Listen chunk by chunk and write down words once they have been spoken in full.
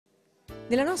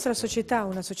Nella nostra società,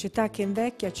 una società che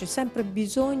invecchia, c'è sempre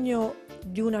bisogno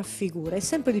di una figura, e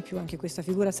sempre di più anche questa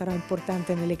figura sarà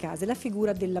importante nelle case, la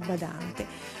figura della badante.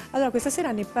 Allora questa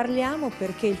sera ne parliamo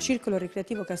perché il Circolo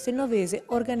Ricreativo Castelnuovese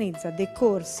organizza dei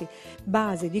corsi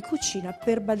base di cucina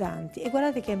per badanti, e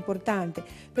guardate che è importante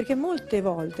perché molte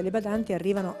volte le badanti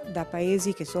arrivano da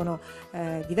paesi che sono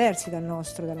diversi dalla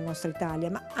nostra Italia,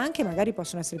 ma anche magari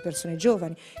possono essere persone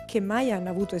giovani che mai hanno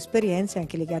avuto esperienze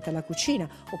anche legate alla cucina,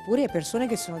 oppure persone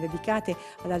che sono dedicate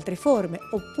ad altre forme,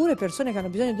 oppure persone che hanno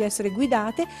bisogno di essere guidate,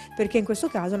 perché in questo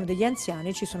caso hanno degli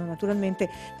anziani, ci sono naturalmente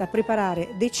da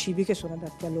preparare dei cibi che sono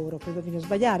adatti a loro. Credo di non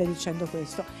sbagliare dicendo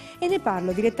questo, e ne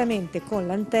parlo direttamente con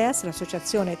l'ANTEAS,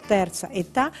 l'associazione Terza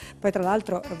Età. Poi tra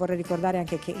l'altro vorrei ricordare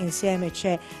anche che insieme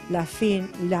c'è la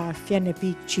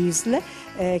FNP CISL,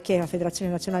 che è la Federazione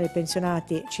Nazionale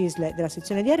Pensionati CISL della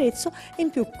sezione di Arezzo, e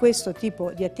in più questo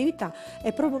tipo di attività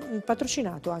è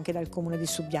patrocinato anche dal comune di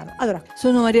Subbiano. Allora,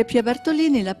 sono Maria Pia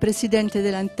Bartolini, la presidente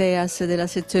dell'ANTEAS della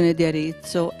sezione di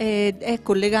Arezzo, ed è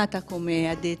collegata, come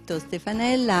ha detto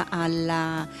Stefanella,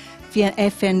 alla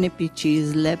FNP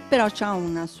CISL, però ha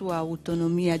una sua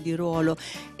autonomia di ruolo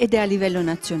ed è a livello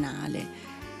nazionale.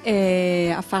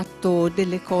 Ha fatto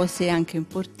delle cose anche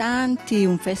importanti,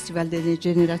 un festival delle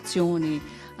generazioni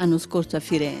l'anno scorso a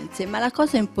Firenze, ma la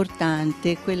cosa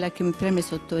importante, quella che mi preme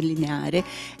sottolineare,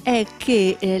 è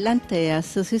che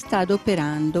l'ANTEAS si sta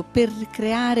adoperando per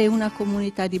creare una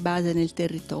comunità di base nel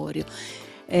territorio.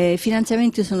 I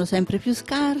finanziamenti sono sempre più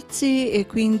scarsi e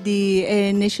quindi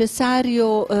è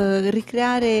necessario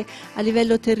ricreare a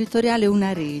livello territoriale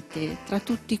una rete tra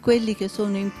tutti quelli che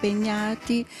sono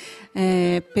impegnati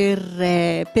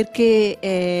perché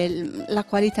la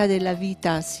qualità della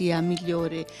vita sia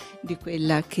migliore di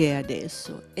quella che è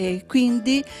adesso. E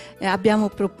quindi abbiamo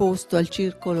proposto al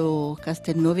Circolo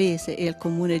Castelnuovese e al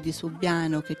Comune di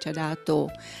Subbiano, che ci ha dato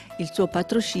il suo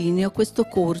patrocinio, questo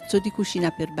corso di cucina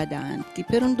per badanti,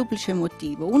 per un duplice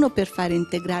motivo: uno, per fare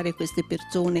integrare queste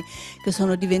persone che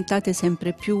sono diventate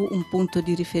sempre più un punto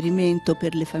di riferimento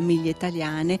per le famiglie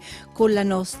italiane con la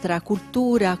nostra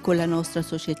cultura, con la nostra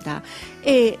società,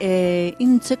 e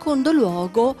in secondo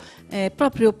luogo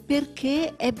proprio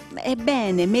perché è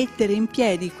bene mettere in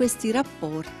piedi questi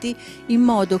rapporti in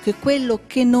modo che quello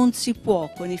che non si può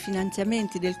con i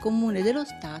finanziamenti del Comune e dello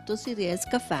Stato si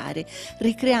riesca a fare,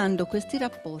 ricreando questi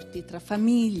rapporti tra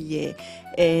famiglie,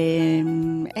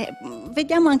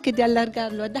 vediamo anche di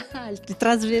allargarlo ad altri,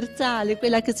 trasversale,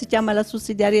 quella che si chiama la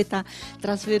sussidiarietà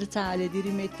trasversale, di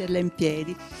rimetterla in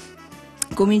piedi.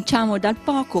 Cominciamo dal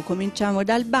poco, cominciamo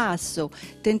dal basso,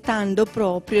 tentando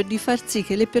proprio di far sì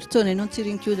che le persone non si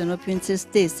rinchiudano più in se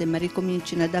stesse, ma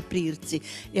ricomincino ad aprirsi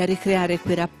e a ricreare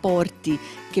quei rapporti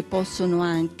che possono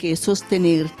anche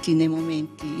sostenerti nei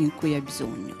momenti in cui hai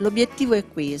bisogno. L'obiettivo è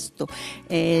questo.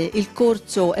 Il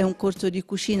corso è un corso di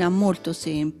cucina molto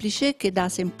semplice, che dà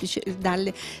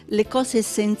le cose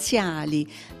essenziali,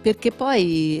 perché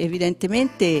poi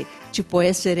evidentemente ci può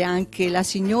essere anche la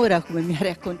signora, come mi ha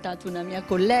raccontato una mia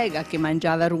collega, che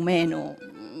mangiava rumeno,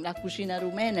 la cucina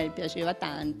rumena le piaceva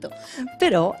tanto,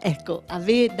 però ecco,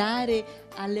 dare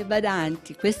alle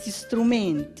badanti questi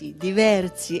strumenti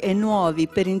diversi e nuovi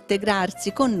per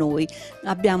integrarsi con noi,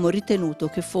 abbiamo ritenuto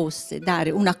che fosse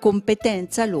dare una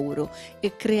competenza loro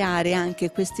e creare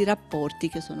anche questi rapporti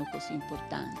che sono così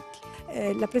importanti.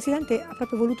 La Presidente ha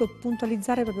proprio voluto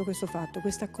puntualizzare proprio questo fatto,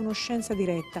 questa conoscenza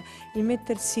diretta, il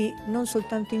mettersi non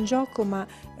soltanto in gioco, ma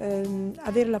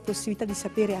avere la possibilità di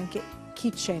sapere anche chi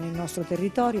c'è nel nostro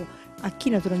territorio, a chi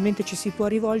naturalmente ci si può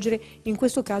rivolgere, in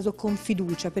questo caso con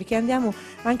fiducia, perché andiamo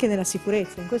anche nella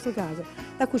sicurezza. In questo caso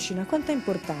la cucina quanto è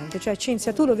importante, cioè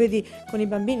Cinzia, tu lo vedi con i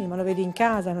bambini, ma lo vedi in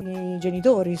casa, con i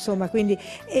genitori, insomma, quindi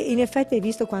in effetti hai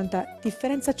visto quanta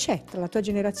differenza c'è tra la tua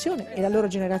generazione e la loro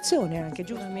generazione anche,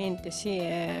 giusto? Sicuramente sì,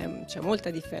 c'è molta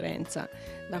differenza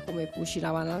da come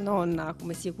cucinava la nonna a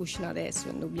come si cucina adesso,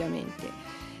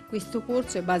 indubbiamente. Questo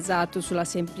corso è basato sulla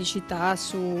semplicità,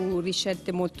 su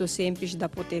ricette molto semplici da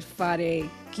poter fare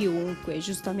chiunque.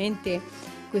 Giustamente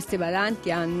queste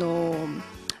badanti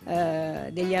hanno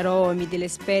degli aromi, delle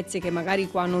spezie che magari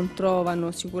qua non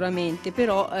trovano sicuramente,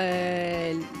 però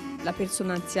la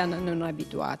persona anziana non è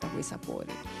abituata a quei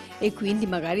sapori e quindi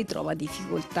magari trova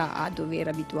difficoltà a dover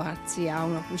abituarsi a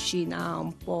una cucina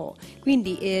un po'.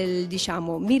 Quindi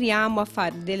diciamo, miriamo a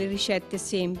fare delle ricette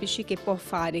semplici che può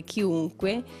fare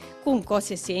chiunque, con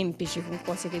cose semplici, con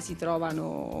cose che si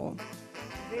trovano.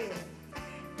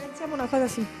 Pensi Pensiamo a una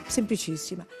cosa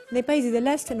semplicissima, nei paesi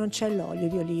dell'est non c'è l'olio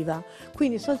di oliva,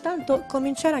 quindi soltanto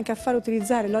cominciare anche a far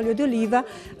utilizzare l'olio di oliva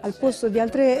al posto di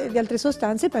altre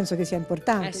sostanze penso che sia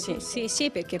importante.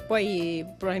 Sì, perché poi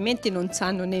probabilmente non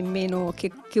sanno nemmeno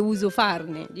che uso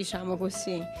farne, diciamo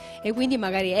così, e quindi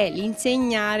magari è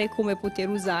l'insegnare come poter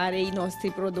usare i nostri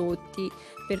prodotti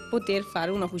per poter fare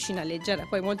una cucina leggera.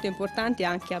 Poi molto importante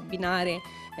anche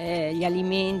abbinare gli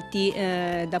alimenti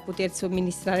da poter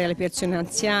somministrare alle persone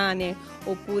anziane,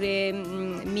 oppure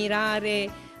mirare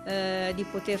di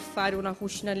poter fare una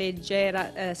cucina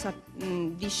leggera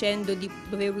dicendo di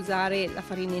dover usare la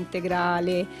farina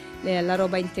integrale, la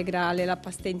roba integrale, la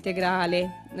pasta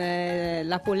integrale,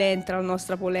 la polenta, la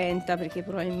nostra polenta, perché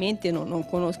probabilmente non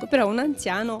conosco, però un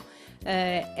anziano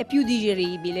è più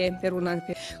digeribile per una.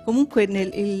 Comunque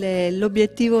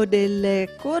l'obiettivo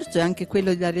del corso è anche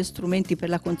quello di dare strumenti per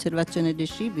la conservazione dei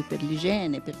cibi, per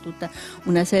l'igiene, per tutta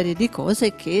una serie di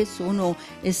cose che sono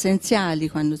essenziali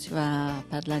quando si va a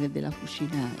parlare della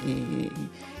cucina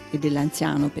e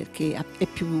dell'anziano, perché è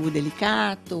più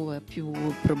delicato, ha più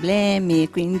problemi, e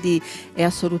quindi è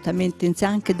assolutamente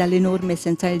anche dalle norme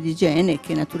essenziali di igiene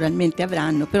che naturalmente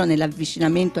avranno, però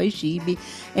nell'avvicinamento ai cibi,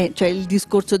 cioè il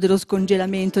discorso dello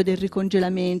scongelamento, del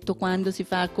ricongelamento, quando si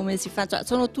fa, come si fa, cioè,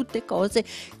 sono tutte cose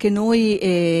che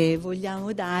noi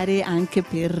vogliamo dare anche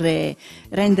per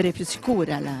rendere più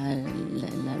sicura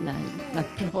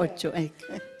l'approccio.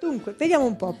 Ecco. Dunque, vediamo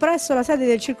un po', presso la sede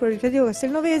del Circolo Ricreativo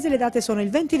Castelnuovese le date sono il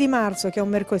 20 di marzo, che è un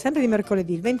mercoledì, sempre di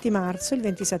mercoledì, il 20 marzo, il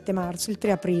 27 marzo, il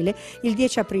 3 aprile, il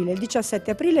 10 aprile, il 17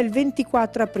 aprile e il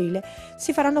 24 aprile.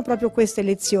 Si faranno proprio queste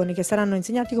lezioni che saranno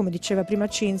insegnati, come diceva prima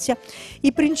Cinzia,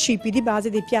 i principi di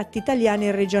base dei piatti italiani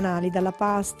e regionali, dalla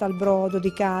pasta al brodo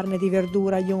di carne, di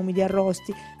verdura, agli umidi,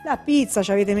 arrosti, la pizza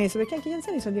ci avete messo, perché anche gli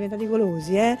anziani sono diventati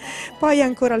golosi, Poi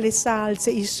ancora le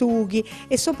salse, i sughi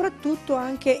e soprattutto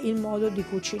anche il modo di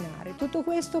cucinare. Tutto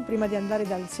questo, prima di andare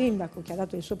dal sindaco che ha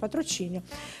dato il suo patrocinio,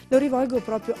 lo rivolgo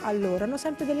proprio a loro. Hanno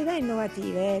sempre delle idee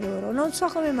innovative, loro. Non so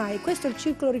come mai. Questo è il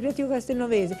Circolo Ricreativo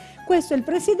Castelnuovese, questo è il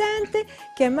presidente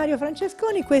che è Mario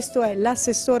Francesconi, questo è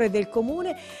l'assessore del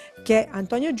comune che è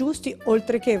Antonio Giusti,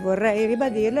 oltre che, vorrei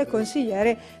ribadirlo, è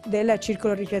consigliere del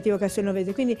Circolo Ricreativo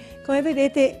Castelnuovese. Quindi, come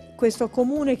vedete, questo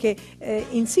comune che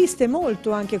insiste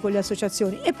molto anche con le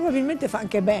associazioni e probabilmente fa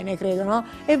anche bene, credo, no?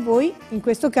 E voi, in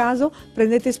questo caso,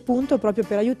 prendete spunto proprio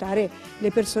per aiutare le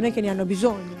persone che ne hanno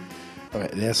bisogno.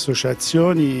 Le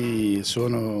associazioni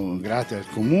sono grate al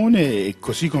comune e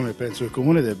così come penso che il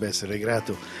comune debba essere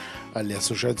grato alle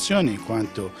associazioni, in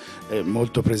quanto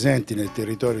molto presenti nel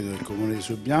territorio del comune di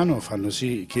Subbiano, fanno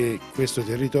sì che questo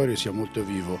territorio sia molto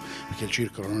vivo, perché il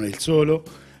circolo non è il solo,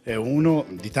 è uno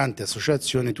di tante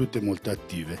associazioni, tutte molto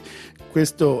attive.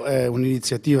 Questa è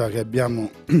un'iniziativa che abbiamo,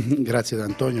 grazie ad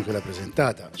Antonio che l'ha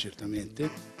presentata, certamente,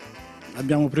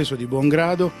 abbiamo preso di buon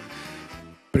grado,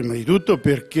 prima di tutto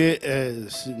perché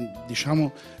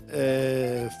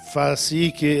fa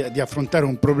sì di affrontare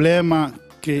un problema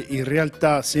che in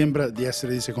realtà sembra di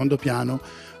essere di secondo piano,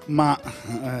 ma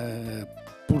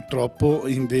purtroppo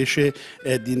invece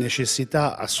è di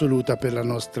necessità assoluta per la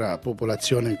nostra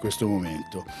popolazione in questo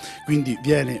momento. Quindi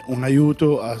viene un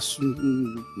aiuto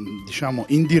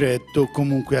indiretto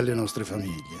comunque alle nostre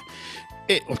famiglie.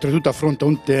 E oltretutto affronta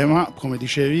un tema, come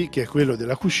dicevi, che è quello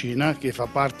della cucina, che fa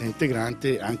parte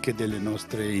integrante anche delle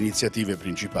nostre iniziative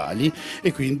principali,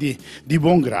 e quindi di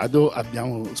buon grado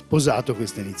abbiamo sposato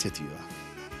questa iniziativa.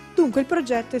 Dunque il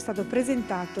progetto è stato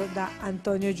presentato da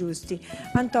Antonio Giusti.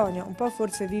 Antonio, un po'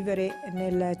 forse vivere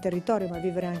nel territorio, ma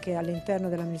vivere anche all'interno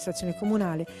dell'amministrazione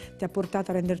comunale, ti ha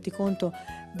portato a renderti conto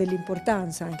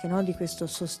dell'importanza anche, no, di questo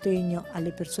sostegno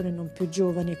alle persone non più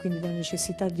giovani e quindi della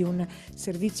necessità di un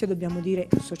servizio, dobbiamo dire,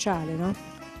 sociale, no?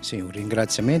 Sì, un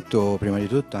ringraziamento prima di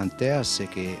tutto a Anteas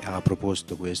che ha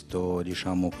proposto questo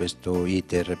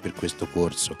iter per questo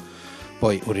corso.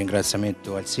 Poi un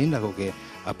ringraziamento al sindaco che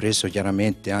ha preso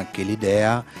chiaramente anche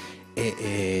l'idea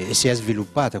e si è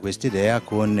sviluppata questa idea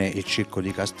con il circolo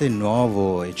di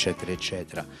Castelnuovo, eccetera,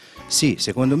 eccetera. Sì,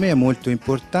 secondo me è molto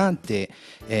importante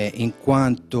in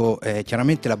quanto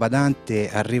chiaramente la badante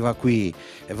arriva qui,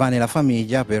 va nella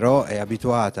famiglia, però è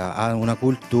abituata a una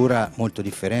cultura molto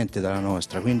differente dalla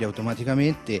nostra, quindi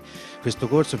automaticamente questo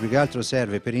corso più che altro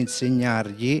serve per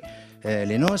insegnargli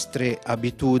le nostre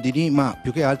abitudini, ma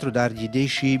più che altro dargli dei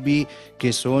cibi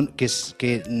che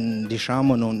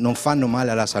non fanno male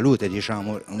alla salute,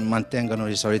 mantengono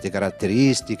le solite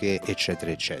caratteristiche, eccetera,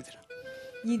 eccetera.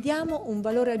 gli diamo un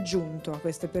valore aggiunto a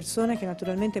queste persone che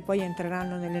naturalmente poi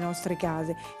entreranno nelle nostre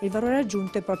case, e il valore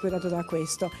aggiunto è proprio dato da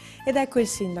questo. Ed ecco il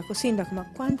sindaco. Sindaco, ma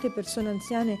quante persone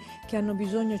anziane che hanno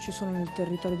bisogno ci sono nel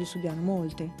territorio di Subbiano?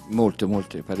 Molte?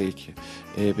 Molte, parecchie,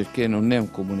 perché non è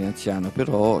un comune anziano,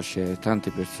 però c'è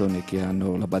tante persone che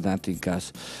hanno la badante in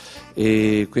casa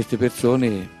e queste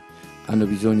persone hanno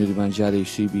bisogno di mangiare i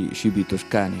cibi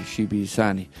toscani, cibi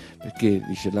sani, perché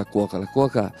dice la cuoca,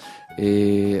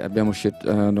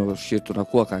 hanno scelto una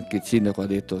cuoca, anche il sindaco ha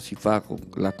detto si fa con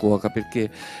la cuoca perché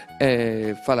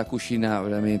fa la cucina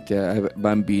veramente ai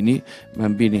bambini, i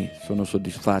bambini sono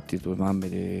soddisfatti, due mamme,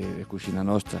 la cucina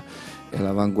nostra è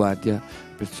all'avanguardia,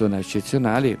 persona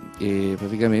eccezionale, e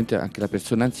praticamente anche la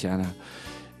persona anziana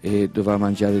dovrà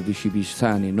mangiare dei cibi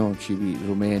sani, non cibi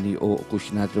rumeni o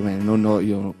cucinati rumeni. Non ho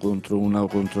io contro uno o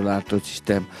contro l'altro il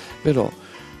sistema, però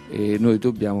noi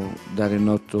dobbiamo dare il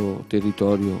nostro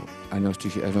territorio ai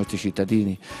nostri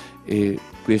cittadini, e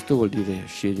questo vuol dire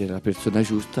scegliere la persona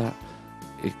giusta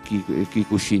e chi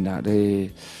cucina.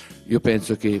 Io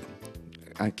penso che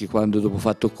anche quando dopo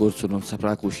fatto il corso non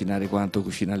saprà cucinare quanto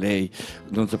cucina lei,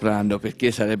 non sapranno perché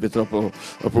sarebbe troppo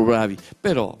bravi,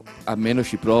 però almeno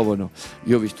ci provano.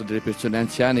 Io ho visto delle persone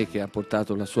anziane che hanno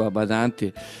portato la sua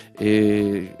badante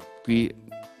qui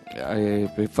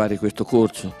per fare questo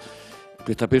corso.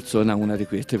 Questa persona, una di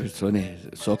queste persone,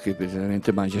 so che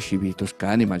veramente mangia cibi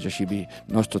toscani, mangia cibi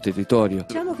nostro territorio.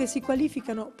 Diciamo che si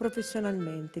qualificano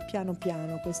professionalmente, piano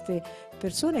piano, queste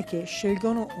persone che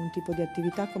scelgono un tipo di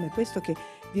attività come questo, che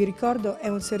vi ricordo è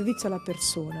un servizio alla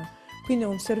persona, quindi è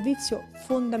un servizio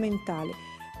fondamentale,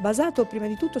 basato prima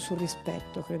di tutto sul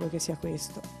rispetto, credo che sia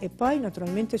questo, e poi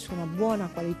naturalmente su una buona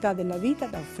qualità della vita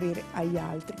da offrire agli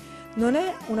altri. Non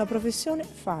è una professione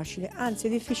facile, anzi è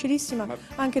difficilissima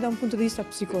anche da un punto di vista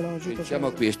psicologico. Pensiamo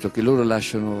a questo, che loro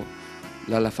lasciano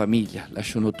la famiglia,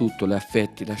 lasciano tutto, gli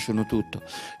affetti, lasciano tutto,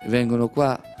 e vengono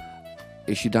qua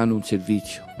e ci danno un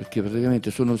servizio, perché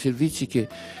praticamente sono servizi che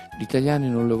gli italiani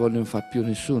non lo vogliono fare più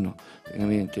nessuno,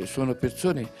 praticamente. Sono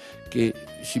persone che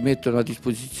si mettono a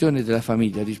disposizione della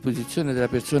famiglia, a disposizione della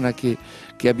persona che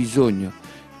ha bisogno,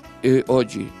 e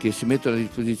oggi che si mettono a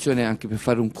disposizione anche per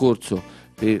fare un corso,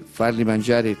 per farli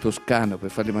mangiare toscano,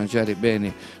 per farli mangiare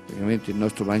bene, praticamente il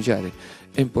nostro mangiare,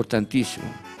 è importantissimo.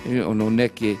 Non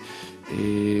è che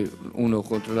uno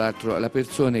contro l'altro, le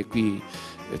persone qui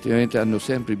effettivamente hanno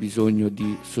sempre bisogno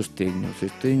di sostegno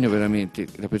veramente,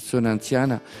 la persona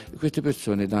anziana, e queste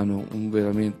persone danno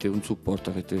veramente un supporto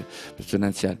a queste persone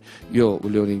anziane. Io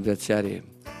volevo ringraziare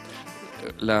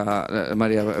la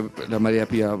Maria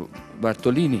Pia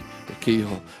Bartolini, perché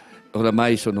io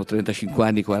oramai sono 35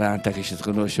 anni, 40 che ci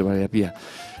conosce Maria Pia.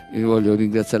 Io voglio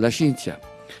ringraziare la Cinzia,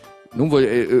 non voglio,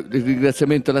 il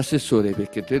ringraziamento all'assessore,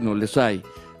 perché te non le sai,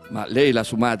 ma lei la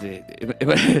sua madre,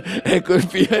 ecco il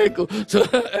figlio, ecco,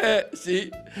 sì,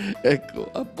 ecco,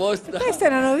 apposta. Questa è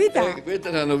una novità. Questa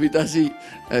è una novità, sì,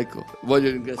 ecco,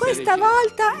 voglio ringraziare. Questa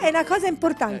volta è una cosa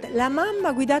importante, la mamma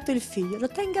ha guidato il figlio, lo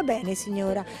tenga bene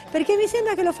signora, perché mi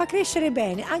sembra che lo fa crescere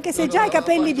bene, anche se già ha i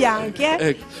capelli bianchi.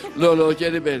 Ecco, lo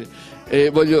chiede bene.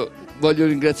 Voglio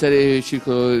ringraziare il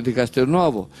Circolo di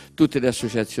Castelnuovo, tutte le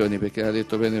associazioni, perché ha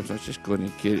detto bene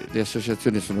Francesconi che le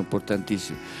associazioni sono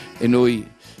importantissime, e noi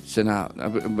se ne ha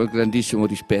un grandissimo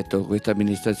rispetto, questa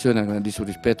amministrazione ha un grandissimo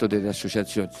rispetto delle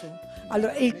associazioni.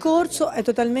 Allora, il corso è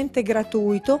totalmente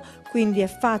gratuito, quindi è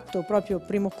fatto proprio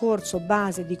primo corso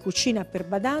base di cucina per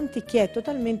badanti, che è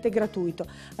totalmente gratuito.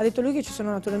 Ha detto lui che ci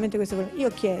sono naturalmente queste cose. Io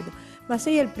chiedo, ma se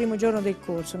io il primo giorno del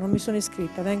corso non mi sono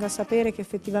iscritta, vengo a sapere che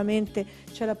effettivamente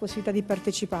c'è la possibilità di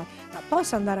partecipare, ma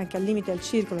posso andare anche al limite al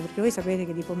circolo, perché voi sapete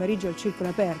che di pomeriggio il circolo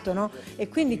è aperto, no? E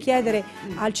quindi chiedere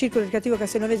al circolo ricreativo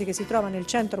castelnuovese, che si trova nel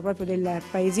centro proprio del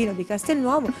paesino di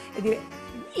Castelnuovo, e dire: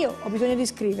 io ho bisogno di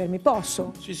iscrivermi,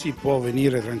 posso? Sì, può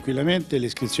venire tranquillamente, le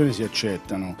iscrizioni si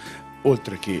accettano,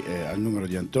 oltre che al numero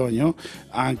di Antonio,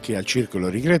 anche al circolo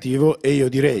ricreativo, e io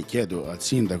direi, chiedo al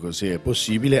sindaco se è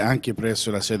possibile, anche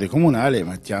presso la sede comunale,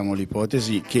 mettiamo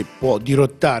l'ipotesi che può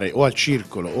dirottare o al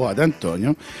circolo o ad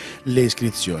Antonio le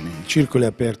iscrizioni. Il circolo è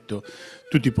aperto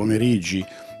tutti i pomeriggi,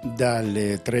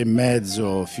 dalle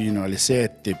 3:30 fino alle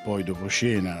 7, poi dopo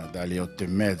cena dalle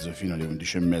 8:30 fino alle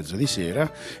 11:30 di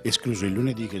sera, escluso il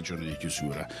lunedì che è il giorno di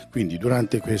chiusura. Quindi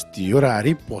durante questi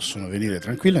orari possono venire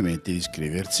tranquillamente ad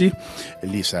iscriversi, e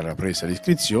lì sarà presa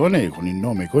l'iscrizione con il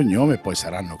nome e cognome, poi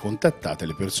saranno contattate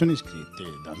le persone iscritte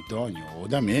da Antonio o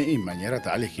da me, in maniera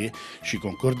tale che ci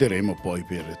concorderemo poi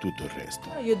per tutto il resto.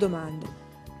 Io domando: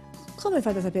 come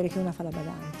fate a sapere che una fa la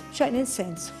badante? Cioè, nel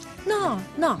senso, no,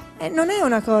 non è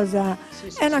una cosa,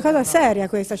 è una cosa seria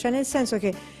questa, cioè nel senso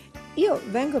che io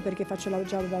vengo perché faccio la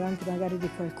già davanti magari di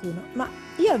qualcuno, ma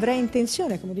io avrei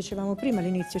intenzione, come dicevamo prima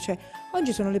all'inizio, cioè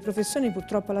oggi sono le professioni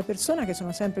purtroppo alla persona che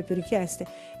sono sempre più richieste.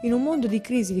 In un mondo di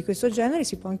crisi di questo genere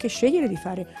si può anche scegliere di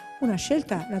fare una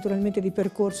scelta naturalmente di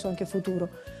percorso anche futuro.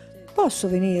 Posso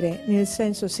venire, nel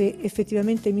senso, se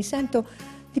effettivamente mi sento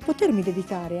di potermi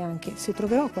dedicare anche, se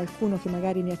troverò qualcuno che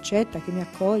magari mi accetta, che mi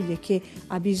accoglie, che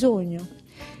ha bisogno.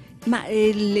 Ma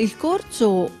il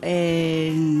corso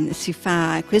si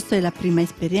fa, questa è la prima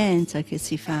esperienza che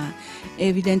si fa,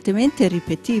 evidentemente è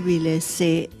ripetibile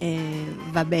se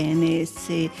va bene,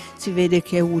 se si vede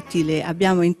che è utile.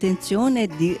 Abbiamo intenzione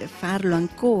di farlo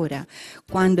ancora.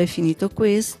 Quando è finito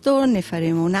questo ne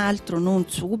faremo un altro, non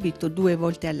subito, 2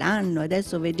 volte all'anno,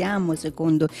 adesso vediamo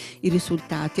secondo i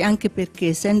risultati, anche perché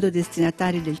essendo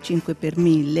destinatari del 5 per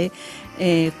 1000,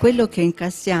 quello che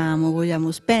incassiamo vogliamo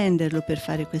spenderlo per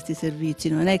fare questi servizi,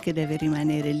 non è che deve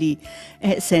rimanere lì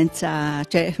senza,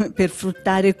 cioè, per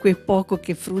fruttare quel poco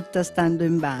che frutta stando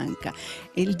in banca.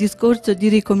 Il discorso di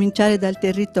ricominciare dal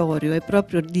territorio è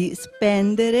proprio di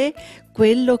spendere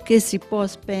quello che si può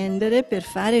spendere per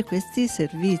fare questi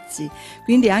servizi,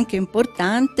 quindi è anche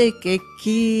importante che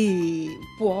chi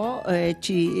può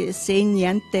ci segni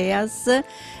Anteas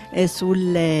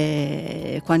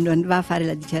quando va a fare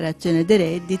la dichiarazione dei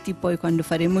redditi. Poi quando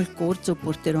faremo il corso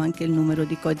porterò anche il numero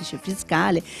di codice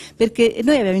fiscale, perché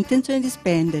noi abbiamo intenzione di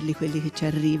spenderli quelli che ci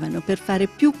arrivano per fare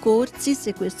più corsi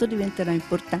se questo diventerà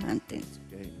importante.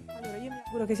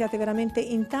 Auguro che siate veramente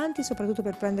in tanti, soprattutto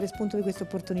per prendere spunto di questa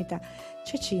opportunità.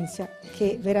 C'è Cinzia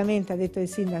che veramente, ha detto il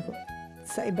sindaco,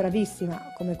 è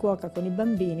bravissima come cuoca con i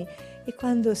bambini, e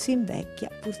quando si invecchia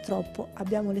purtroppo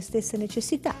abbiamo le stesse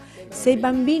necessità. Se i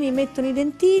bambini mettono i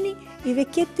dentini, i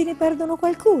vecchietti ne perdono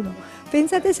qualcuno.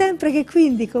 Pensate sempre che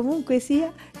quindi comunque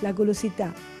sia la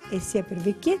golosità è sia per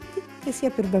vecchietti che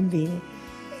sia per bambini.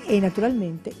 E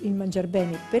naturalmente il mangiar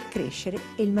bene per crescere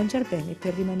e il mangiar bene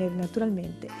per rimanere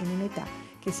naturalmente in un'età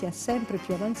che sia sempre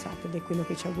più avanzata, ed è quello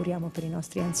che ci auguriamo per i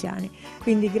nostri anziani.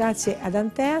 Quindi grazie ad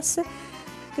Anteas,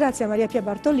 grazie a Maria Pia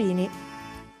Bartolini,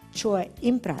 cioè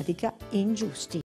in pratica Ingiusti.